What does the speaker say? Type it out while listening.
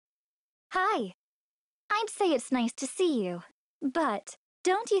Hi. I'd say it's nice to see you, but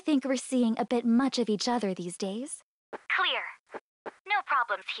don't you think we're seeing a bit much of each other these days? Clear. No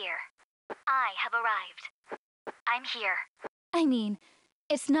problems here. I have arrived. I'm here. I mean,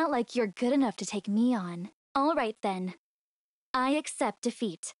 it's not like you're good enough to take me on. All right then. I accept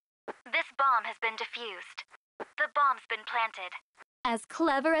defeat. This bomb has been defused. The bomb's been planted. As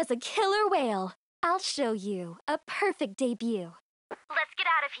clever as a killer whale, I'll show you a perfect debut. Let's get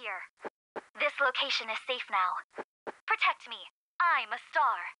out of here. This location is safe now. Protect me. I'm a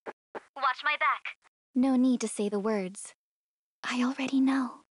star. Watch my back. No need to say the words. I already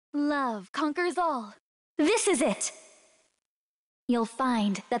know. Love conquers all. This is it! You'll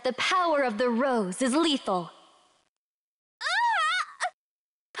find that the power of the rose is lethal. Ah!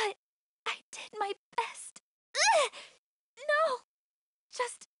 But I did my best. No!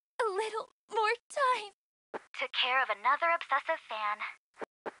 Just a little more time. Took care of another obsessive fan.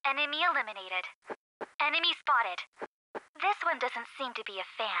 Enemy eliminated. Enemy spotted. This one doesn't seem to be a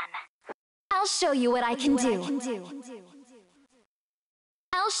fan. I'll show you what I can do.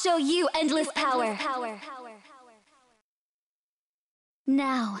 I'll show you endless power.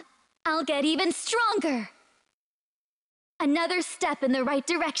 Now, I'll get even stronger. Another step in the right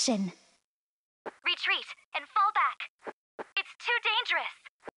direction. Retreat and fall back. It's too dangerous.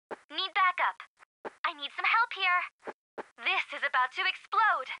 Need backup. I need some help here. This is about to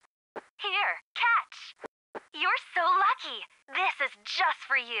explode. Here, catch. You're so lucky. This is just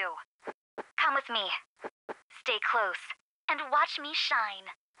for you. Come with me. Stay close and watch me shine.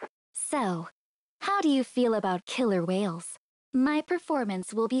 So, how do you feel about killer whales? My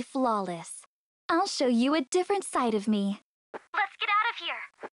performance will be flawless. I'll show you a different side of me. Let's get out of here.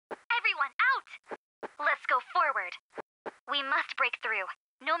 Everyone out. Let's go forward. We must break through,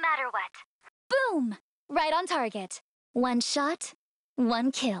 no matter what. Boom! Right on target. One shot,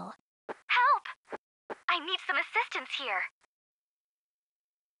 one kill. Help! I need some assistance here.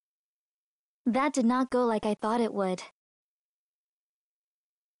 That did not go like I thought it would.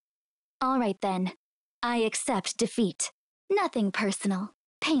 All right then. I accept defeat. Nothing personal.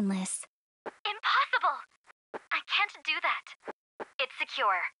 Painless. Impossible! I can't do that. It's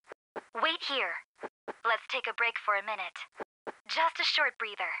secure. Wait here. Let's take a break for a minute. Just a short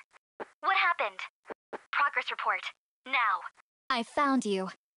breather. What happened? Progress report. Now. I found you.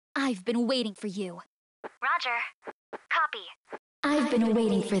 I've been waiting for you. Roger. Copy. I've been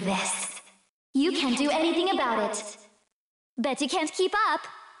waiting for this. You can't do anything about it. Bet you can't keep up.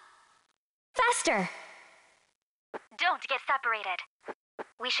 Faster! Don't get separated.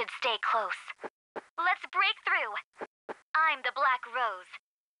 We should stay close. Let's break through. I'm the Black Rose.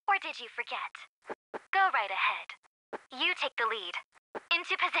 Or did you forget? Go right ahead. You take the lead.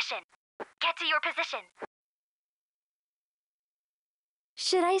 Into position. Get to your position.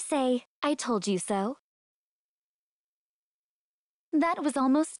 Should I say, I told you so? That was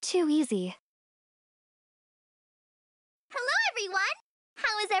almost too easy. Hello, everyone!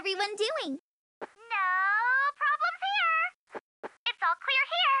 How is everyone doing? No problems here. It's all clear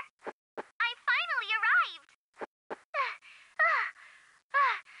here. I finally arrived.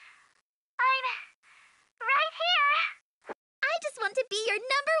 I'm right here. I just want to be your #1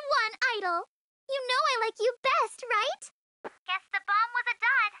 idol. You know I like you best, right? Guess the bomb was a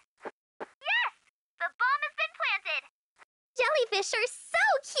dud. Yes, the bomb has been planted. Jellyfish are so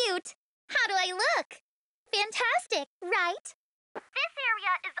cute! How do I look? Fantastic, right? This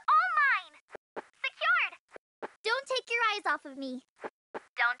area is all mine. Secured. Don't take your eyes off of me.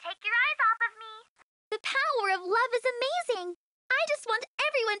 Don't take your eyes off of me. The power of love is amazing. I just want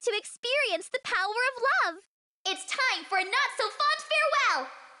everyone to experience the power of love. It's time for a not-so-fond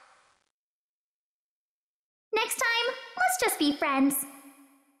farewell. Next time, let's just be friends.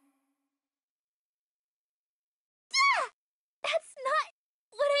 That's not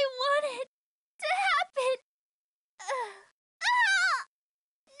what I wanted to happen.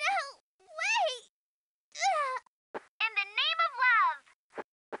 No, wait. In the name of love,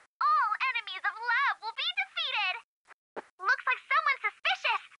 all enemies of love will be defeated. Looks like someone's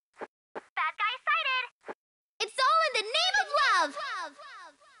suspicious. Bad guy sighted. It's all in the name of love.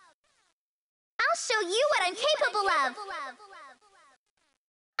 I'll show you what I'm capable of.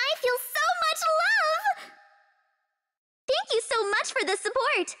 I feel so much love. Thank you so much for the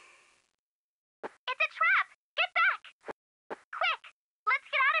support. It's a trap. Get back. Quick, let's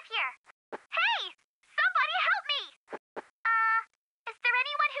get out of here. Hey, somebody help me. Is there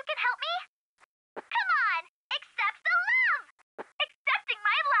anyone who can help me? Come on, accept the love. Accepting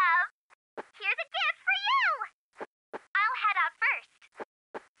my love. Here's a gift for you. I'll head out first.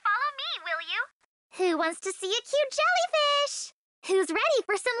 Follow me, will you? Who wants to see a cute jellyfish? Who's ready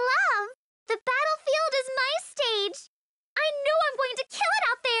for some love?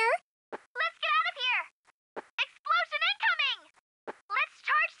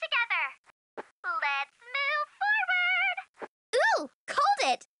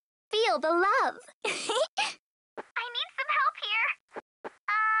 feel the love. I need some help here.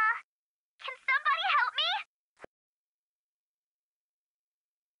 Can somebody help me?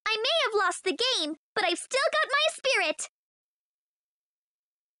 I may have lost the game, but I've still got my spirit.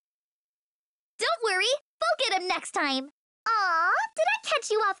 Don't worry, we'll get him next time. Aw, did I catch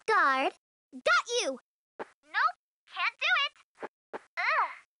you off guard? Got you! Nope, can't do it. Ugh,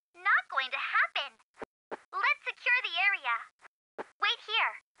 not going to happen. Let's secure the area. Wait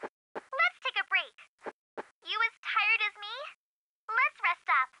here. Let's take a break. You as tired as me? Let's rest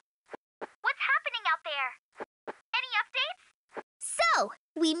up. What's happening out there? Any updates? So,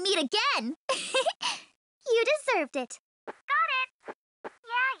 we meet again. You deserved it. Got it.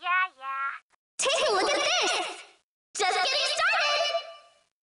 Yeah. Take a look at this! Just getting started!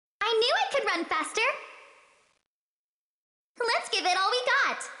 I knew I could run faster. Let's give it all we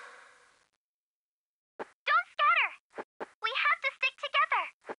got. Don't scatter. We have to stick together.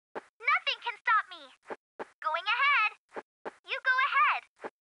 Nothing can stop me. Going ahead. You go ahead.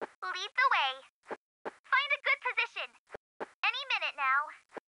 Lead the way. Find a good position. Any minute now.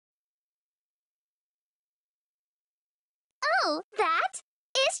 Oh, that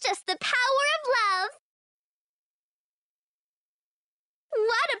is just the power of love.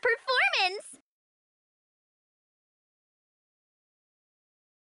 What a performance!